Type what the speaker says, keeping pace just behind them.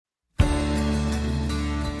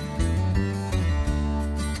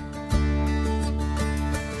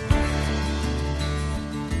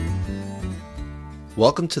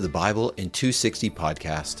Welcome to the Bible in 260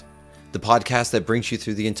 podcast, the podcast that brings you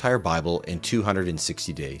through the entire Bible in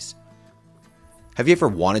 260 days. Have you ever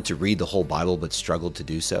wanted to read the whole Bible but struggled to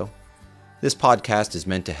do so? This podcast is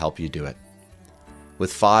meant to help you do it.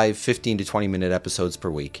 With 15 to 20 minute episodes per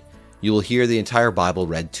week, you will hear the entire Bible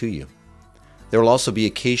read to you. There will also be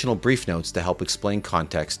occasional brief notes to help explain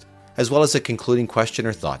context, as well as a concluding question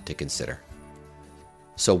or thought to consider.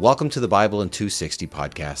 So welcome to the Bible in 260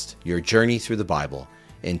 podcast, your journey through the Bible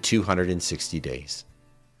in 260 days.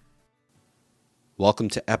 Welcome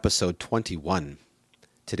to episode 21.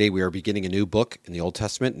 Today we are beginning a new book in the Old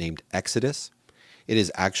Testament named Exodus. It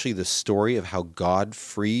is actually the story of how God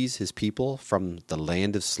frees his people from the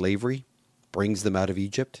land of slavery, brings them out of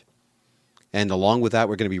Egypt. And along with that,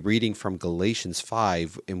 we're going to be reading from Galatians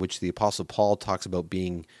 5, in which the Apostle Paul talks about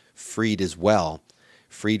being freed as well,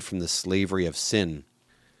 freed from the slavery of sin.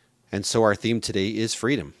 And so our theme today is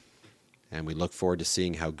freedom, and we look forward to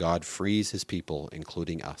seeing how God frees his people,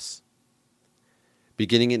 including us.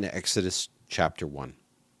 Beginning in Exodus chapter 1.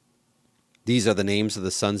 These are the names of the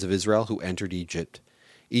sons of Israel who entered Egypt.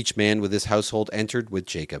 Each man with his household entered with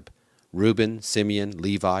Jacob: Reuben, Simeon,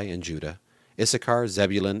 Levi, and Judah, Issachar,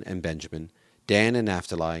 Zebulun, and Benjamin, Dan and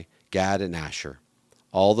Naphtali, Gad and Asher.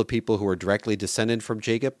 All the people who were directly descended from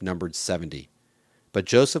Jacob numbered 70. But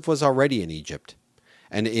Joseph was already in Egypt.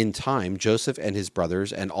 And in time, Joseph and his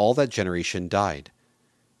brothers and all that generation died.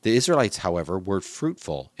 The Israelites, however, were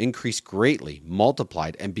fruitful, increased greatly,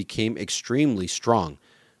 multiplied, and became extremely strong,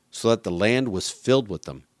 so that the land was filled with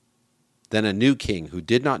them. Then a new king who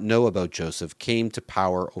did not know about Joseph came to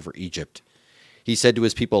power over Egypt. He said to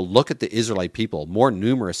his people, "Look at the Israelite people, more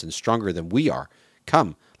numerous and stronger than we are.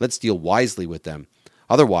 Come, let's deal wisely with them.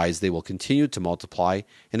 Otherwise, they will continue to multiply,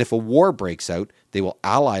 and if a war breaks out, they will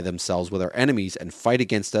ally themselves with our enemies and fight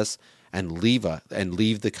against us and leave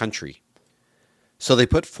the country." So they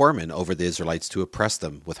put foremen over the Israelites to oppress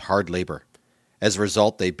them with hard labor. As a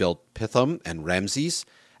result, they built Pithom and Ramses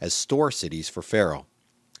as store cities for Pharaoh.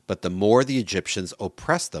 But the more the Egyptians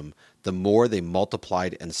oppressed them, the more they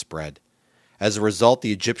multiplied and spread. As a result,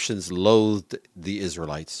 the Egyptians loathed the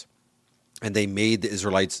Israelites, and they made the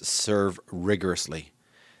Israelites serve rigorously.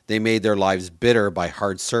 They made their lives bitter by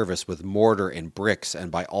hard service with mortar and bricks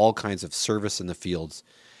and by all kinds of service in the fields.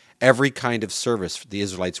 Every kind of service the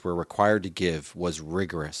Israelites were required to give was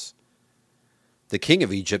rigorous. The king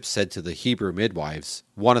of Egypt said to the Hebrew midwives,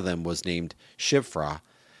 one of them was named Shiphrah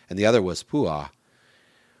and the other was Puah,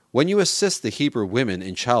 "When you assist the Hebrew women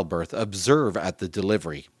in childbirth, observe at the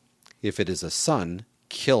delivery. If it is a son,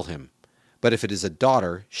 kill him. But if it is a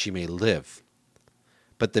daughter, she may live."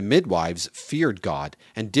 But the midwives feared God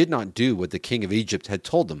and did not do what the king of Egypt had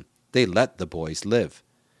told them. They let the boys live.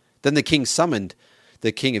 Then the king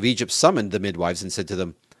of Egypt summoned the midwives and said to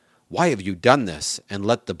them, "Why have you done this and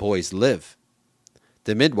let the boys live?"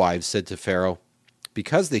 The midwives said to Pharaoh,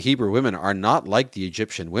 "Because the Hebrew women are not like the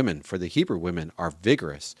Egyptian women, for the Hebrew women are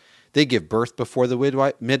vigorous. They give birth before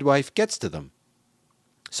the midwife gets to them."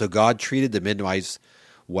 So God treated the midwives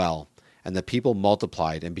well, and the people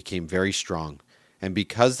multiplied and became very strong. And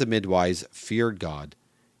because the midwives feared God,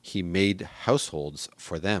 he made households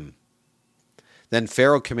for them. Then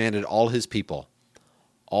Pharaoh commanded all his people,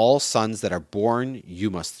 "All sons that are born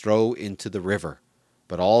you must throw into the river,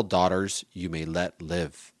 but all daughters you may let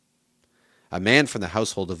live." A man from the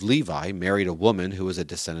household of Levi married a woman who was a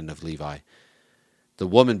descendant of Levi. The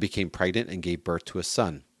woman became pregnant and gave birth to a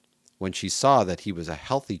son. When she saw that he was a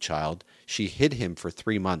healthy child, she hid him for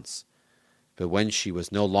 3 months. But when she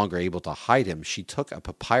was no longer able to hide him, she took a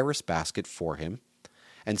papyrus basket for him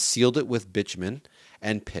and sealed it with bitumen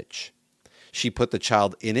and pitch. She put the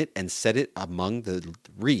child in it and set it among the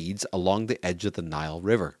reeds along the edge of the Nile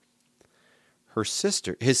River.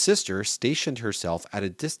 His sister stationed herself at a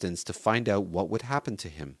distance to find out what would happen to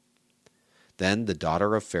him. Then the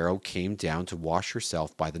daughter of Pharaoh came down to wash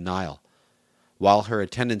herself by the Nile. While her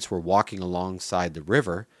attendants were walking alongside the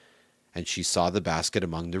river, and she saw the basket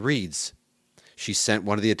among the reeds. She sent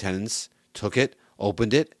one of the attendants, took it,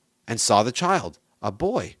 opened it, and saw the child, a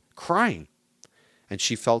boy, crying. And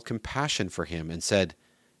she felt compassion for him and said,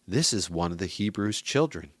 "This is one of the Hebrews'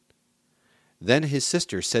 children." Then his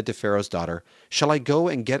sister said to Pharaoh's daughter, "Shall I go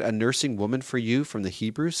and get a nursing woman for you from the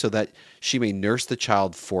Hebrews so that she may nurse the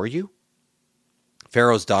child for you?"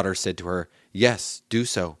 Pharaoh's daughter said to her, "Yes, do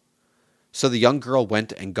so." So the young girl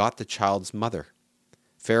went and got the child's mother.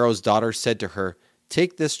 Pharaoh's daughter said to her,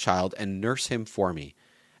 "Take this child and nurse him for me,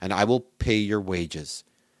 and I will pay your wages."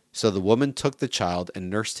 So the woman took the child and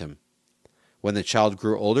nursed him. When the child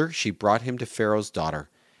grew older, she brought him to Pharaoh's daughter,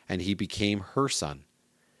 and he became her son.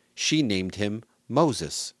 She named him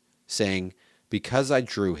Moses, saying, because I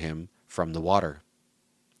drew him from the water."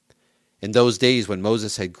 In those days when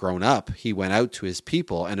Moses had grown up, he went out to his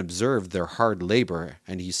people and observed their hard labor,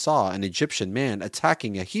 and he saw an Egyptian man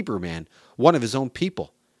attacking a Hebrew man, one of his own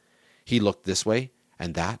people. He looked this way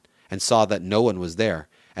and that, and saw that no one was there,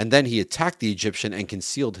 and then he attacked the Egyptian and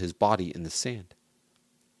concealed his body in the sand.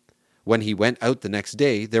 When he went out the next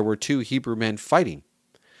day, there were 2 Hebrew men fighting.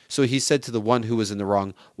 So he said to the one who was in the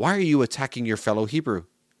wrong, "Why are you attacking your fellow Hebrew?"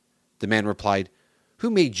 The man replied, "Who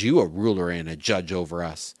made you a ruler and a judge over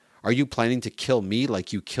us? Are you planning to kill me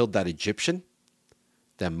like you killed that Egyptian?"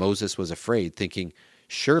 Then Moses was afraid, thinking,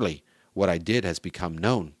 "Surely what I did has become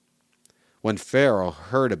known." When Pharaoh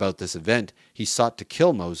heard about this event, he sought to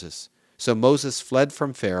kill Moses. So Moses fled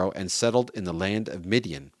from Pharaoh and settled in the land of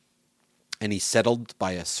Midian. And he settled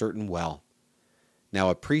by a certain well. Now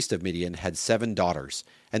a priest of Midian had 7 daughters,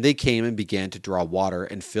 and they came and began to draw water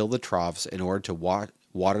and fill the troughs in order to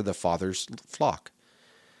water the father's flock.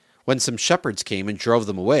 When some shepherds came and drove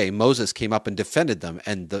them away, Moses came up and defended them,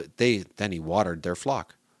 and then he watered their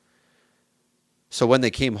flock. So when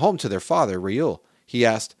they came home to their father, Reuel, he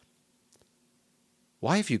asked,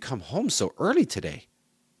 "Why have you come home so early today?"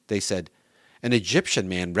 They said, "An Egyptian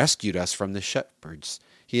man rescued us from the shepherds.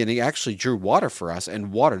 He actually drew water for us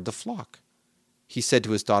and watered the flock." He said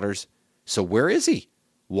to his daughters, "So where is he?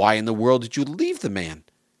 Why in the world did you leave the man?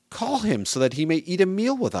 Call him so that he may eat a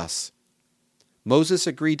meal with us." Moses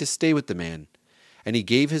agreed to stay with the man, and he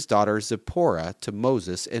gave his daughter Zipporah to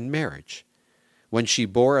Moses in marriage. When she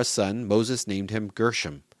bore a son, Moses named him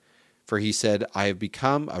Gershom, for he said, "I have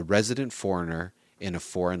become a resident foreigner in a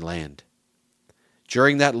foreign land."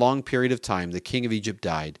 During that long period of time, the king of Egypt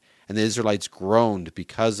died, and the Israelites groaned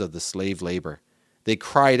because of the slave labor. They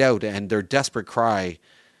cried out, and their desperate cry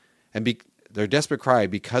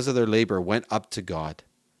because of their labor went up to God.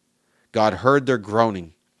 God heard their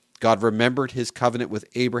groaning. God remembered his covenant with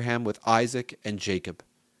Abraham, with Isaac, and Jacob.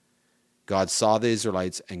 God saw the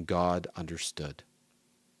Israelites, and God understood.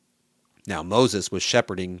 Now Moses was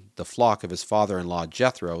shepherding the flock of his father-in-law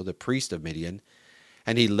Jethro, the priest of Midian,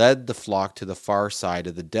 and he led the flock to the far side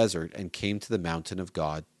of the desert and came to the mountain of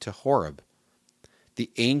God, to Horeb.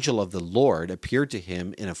 The angel of the Lord appeared to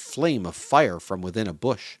him in a flame of fire from within a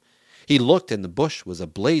bush. He looked, and the bush was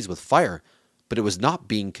ablaze with fire, but it was not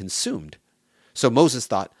being consumed. So Moses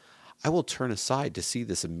thought, "I will turn aside to see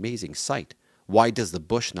this amazing sight. Why does the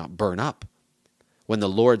bush not burn up?" When the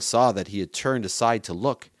Lord saw that he had turned aside to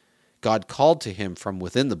look, God called to him from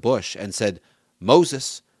within the bush and said,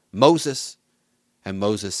 "Moses, Moses." And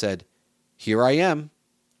Moses said, "Here I am."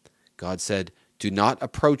 God said, "Do not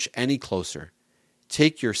approach any closer.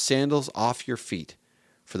 Take your sandals off your feet,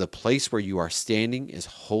 for the place where you are standing is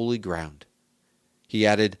holy ground." He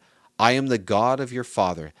added, "I am the God of your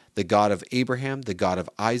father, the God of Abraham, the God of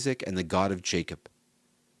Isaac, and the God of Jacob."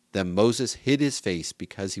 Then Moses hid his face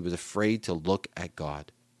because he was afraid to look at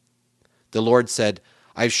God. The Lord said,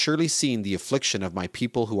 "I have surely seen the affliction of my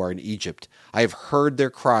people who are in Egypt. I have heard their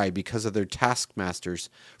cry because of their taskmasters,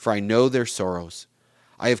 for I know their sorrows.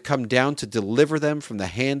 I have come down to deliver them from the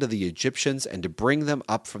hand of the Egyptians and to bring them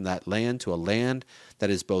up from that land to a land that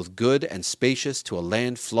is both good and spacious, to a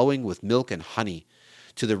land flowing with milk and honey,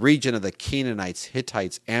 to the region of the Canaanites,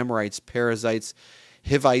 Hittites, Amorites, Perizzites,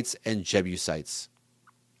 Hivites, and Jebusites.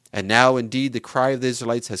 And now indeed the cry of the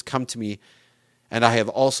Israelites has come to me, and I have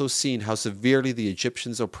also seen how severely the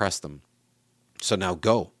Egyptians oppress them. So now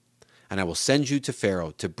go, and I will send you to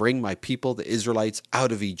Pharaoh to bring my people, the Israelites,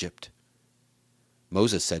 out of Egypt."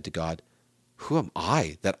 Moses said to God, "Who am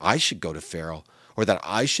I that I should go to Pharaoh, or that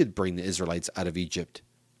I should bring the Israelites out of Egypt?"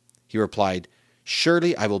 He replied,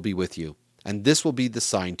 "Surely I will be with you, and this will be the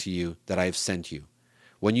sign to you that I have sent you.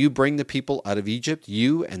 When you bring the people out of Egypt,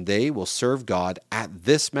 you and they will serve God at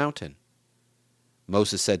this mountain."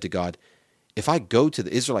 Moses said to God, "If I go to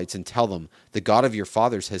the Israelites and tell them, 'The God of your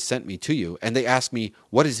fathers has sent me to you,' and they ask me,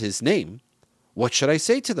 'What is his name?' what should I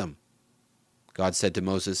say to them?" God said to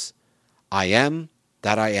Moses, "I am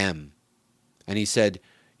that I am." And he said,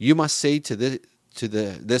 "You must say this to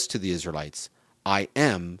the Israelites, 'I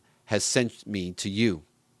am has sent me to you.'"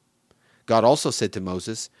 God also said to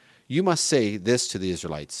Moses, "You must say this to the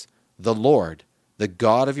Israelites, 'The Lord, the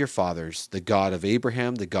God of your fathers, the God of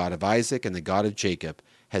Abraham, the God of Isaac, and the God of Jacob,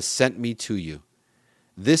 has sent me to you.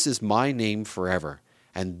 This is my name forever,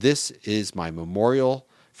 and this is my memorial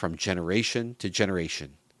from generation to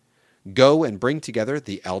generation. Go and bring together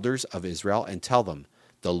the elders of Israel and tell them,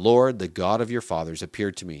 'The Lord, the God of your fathers,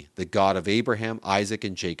 appeared to me, the God of Abraham, Isaac,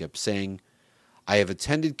 and Jacob, saying, I have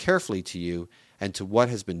attended carefully to you and to what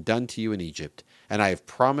has been done to you in Egypt, and I have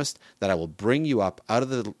promised that I will bring you up out of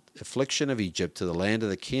the affliction of Egypt to the land of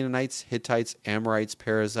the Canaanites, Hittites, Amorites,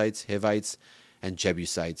 Perizzites, Hivites, and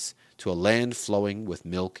Jebusites, to a land flowing with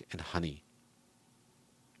milk and honey.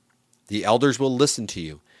 The elders will listen to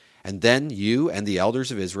you, and then you and the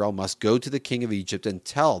elders of Israel must go to the king of Egypt and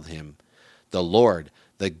tell him, the Lord,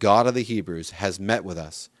 the God of the Hebrews, has met with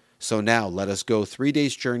us. So now let us go 3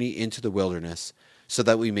 days' journey into the wilderness, so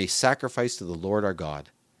that we may sacrifice to the Lord our God.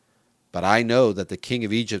 But I know that the king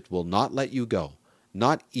of Egypt will not let you go,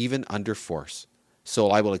 not even under force. So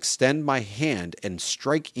I will extend my hand and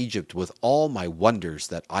strike Egypt with all my wonders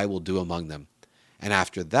that I will do among them. And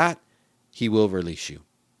after that, he will release you.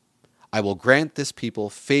 I will grant this people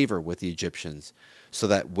favor with the Egyptians, so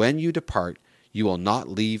that when you depart, you will not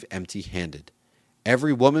leave empty-handed.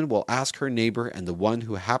 Every woman will ask her neighbor and the one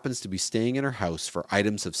who happens to be staying in her house for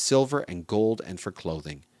items of silver and gold and for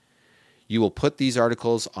clothing. You will put these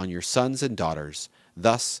articles on your sons and daughters.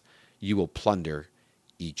 Thus you will plunder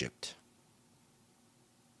Egypt.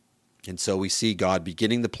 And so we see God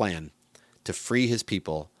beginning the plan to free his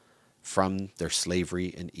people from their slavery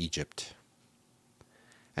in Egypt.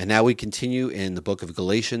 And now we continue in the book of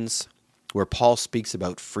Galatians, where Paul speaks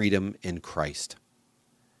about freedom in Christ.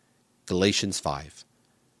 Galatians 5.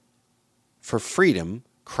 For freedom,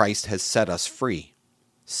 Christ has set us free.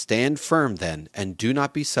 Stand firm then, and do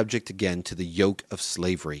not be subject again to the yoke of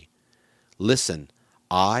slavery. Listen,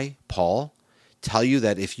 I, Paul, tell you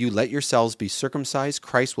that if you let yourselves be circumcised,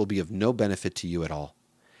 Christ will be of no benefit to you at all.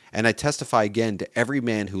 And I testify again to every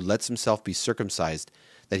man who lets himself be circumcised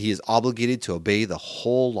that he is obligated to obey the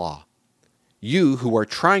whole law. You who are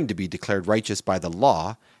trying to be declared righteous by the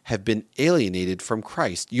law have been alienated from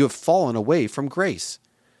Christ. You have fallen away from grace.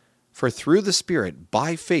 For through the Spirit,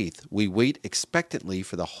 by faith, we wait expectantly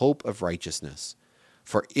for the hope of righteousness.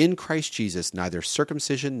 For in Christ Jesus, neither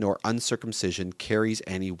circumcision nor uncircumcision carries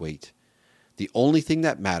any weight. The only thing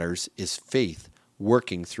that matters is faith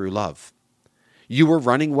working through love. You were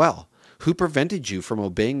running well. Who prevented you from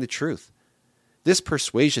obeying the truth? This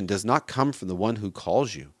persuasion does not come from the one who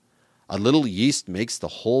calls you. A little yeast makes the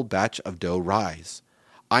whole batch of dough rise.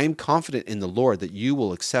 I am confident in the Lord that you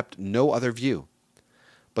will accept no other view.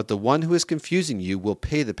 But the one who is confusing you will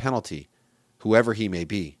pay the penalty, whoever he may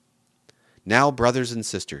be. Now, brothers and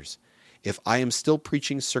sisters, if I am still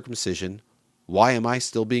preaching circumcision, why am I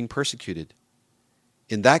still being persecuted?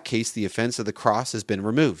 In that case, the offense of the cross has been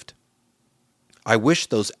removed. I wish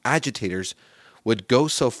those agitators would go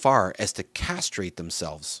so far as to castrate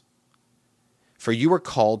themselves. For you are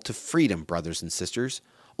called to freedom, brothers and sisters.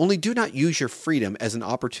 Only do not use your freedom as an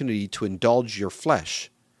opportunity to indulge your flesh,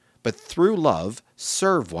 but through love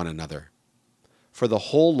serve one another. For the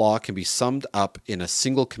whole law can be summed up in a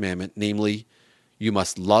single commandment, namely, you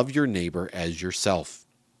must love your neighbor as yourself.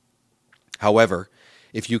 However,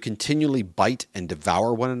 if you continually bite and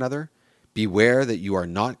devour one another, beware that you are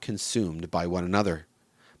not consumed by one another.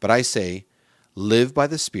 But I say, live by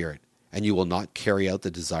the Spirit, and you will not carry out the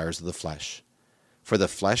desires of the flesh. For the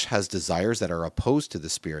flesh has desires that are opposed to the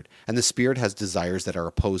Spirit, and the Spirit has desires that are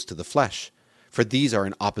opposed to the flesh. For these are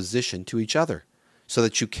in opposition to each other, so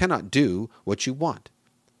that you cannot do what you want.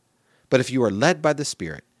 But if you are led by the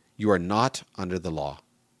Spirit, you are not under the law.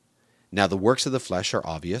 Now the works of the flesh are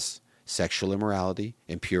obvious: sexual immorality,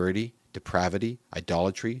 impurity, depravity,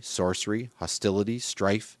 idolatry, sorcery, hostility,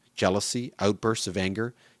 strife, jealousy, outbursts of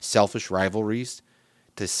anger, selfish rivalries,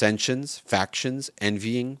 dissensions, factions,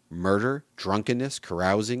 envying, murder, drunkenness,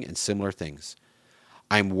 carousing, and similar things.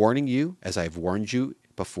 I am warning you, as I have warned you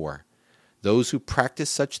before. Those who practice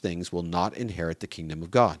such things will not inherit the kingdom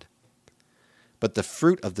of God. But the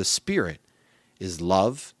fruit of the Spirit is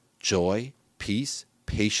love, joy, peace,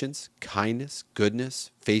 patience, kindness,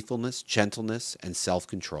 goodness, faithfulness, gentleness, and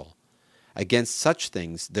self-control. Against such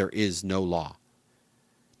things there is no law.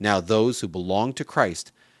 Now those who belong to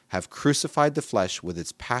Christ have crucified the flesh with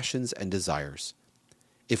its passions and desires.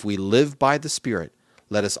 If we live by the Spirit,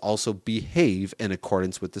 let us also behave in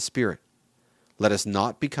accordance with the Spirit. Let us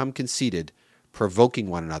not become conceited, provoking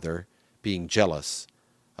one another, being jealous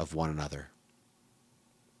of one another.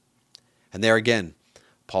 And there again,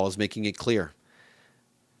 Paul is making it clear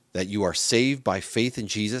that you are saved by faith in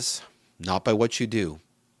Jesus, not by what you do,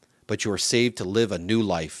 but you are saved to live a new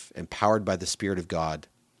life empowered by the Spirit of God,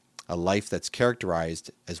 a life that's characterized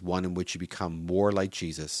as one in which you become more like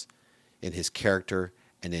Jesus in his character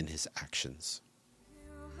and in his actions.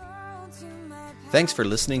 Thanks for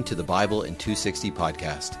listening to the Bible in 260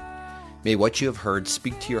 podcast. May what you have heard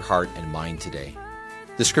speak to your heart and mind today.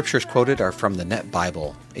 The scriptures quoted are from the Net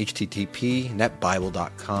Bible,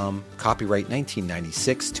 http://netbible.com, copyright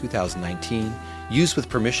 1996-2019, used with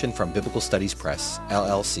permission from Biblical Studies Press,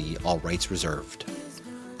 LLC, all rights reserved.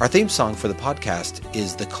 Our theme song for the podcast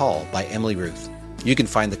is The Call by Emily Ruth. You can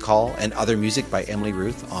find The Call and other music by Emily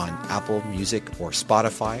Ruth on Apple Music or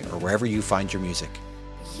Spotify or wherever you find your music.